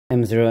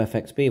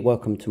M0FXB,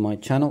 welcome to my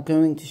channel.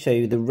 Going to show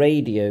you the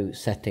radio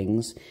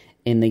settings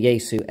in the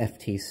YAESU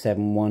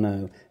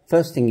FT-710.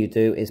 First thing you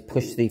do is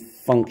push the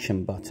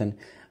function button,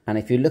 and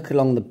if you look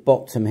along the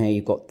bottom here,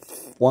 you've got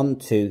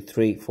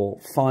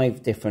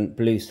 5 different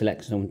blue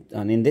selections,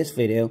 and in this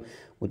video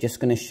we're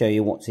just going to show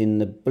you what's in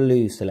the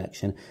blue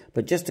selection.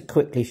 But just to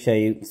quickly show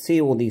you,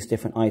 see all these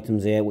different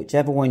items here,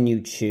 whichever one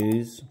you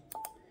choose,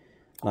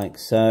 like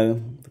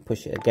so.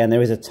 Push it again,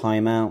 there is a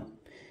timeout.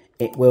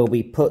 It will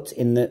be put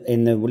in the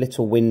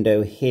little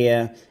window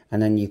here,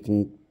 and then you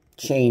can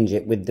change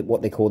it with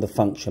what they call the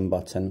function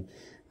button.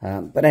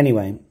 But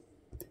anyway,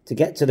 to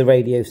get to the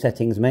radio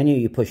settings menu,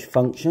 you push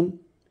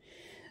function,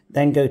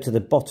 then go to the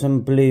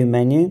bottom blue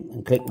menu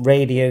and click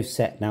radio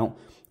set. Now,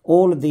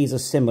 all of these are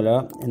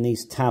similar in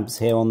these tabs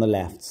here on the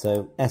left.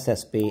 So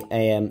SSB,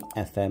 AM,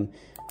 FM,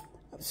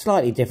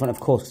 slightly different, of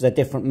course, because they're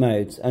different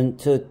modes. And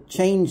to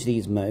change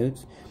these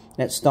modes,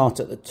 let's start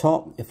at the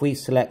top. If we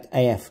select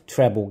AF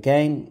treble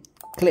gain,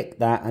 click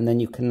that, and then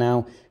you can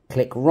now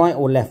click right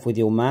or left with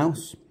your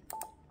mouse,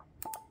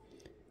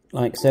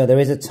 like so. There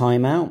is a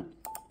timeout,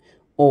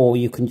 or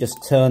you can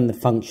just turn the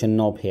function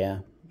knob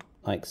here,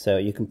 like so.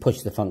 You can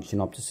push the function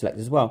knob to select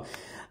as well.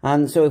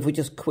 And so if we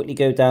just quickly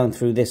go down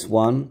through this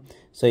one,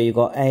 so you've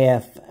got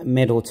AF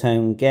middle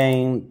tone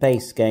gain,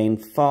 bass gain,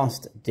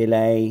 fast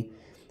delay,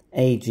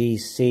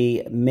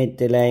 AGC mid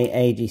delay,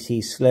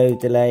 AGC slow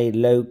delay,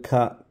 low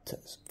cut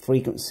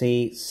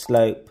frequency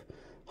slope,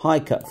 high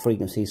cut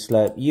frequency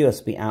slope,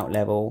 USB out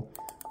level,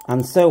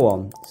 and so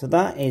on. So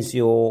that is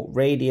your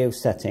radio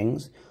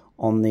settings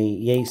on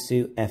the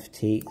YAESU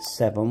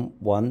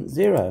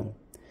FT-710.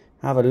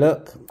 Have a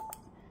look,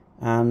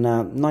 and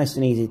nice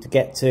and easy to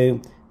get to.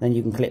 Then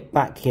you can click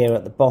back here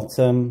at the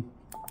bottom,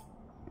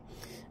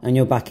 and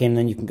you're back in,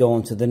 and you can go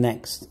on to the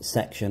next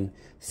section.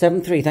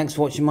 7.3, thanks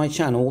for watching my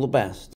channel, all the best.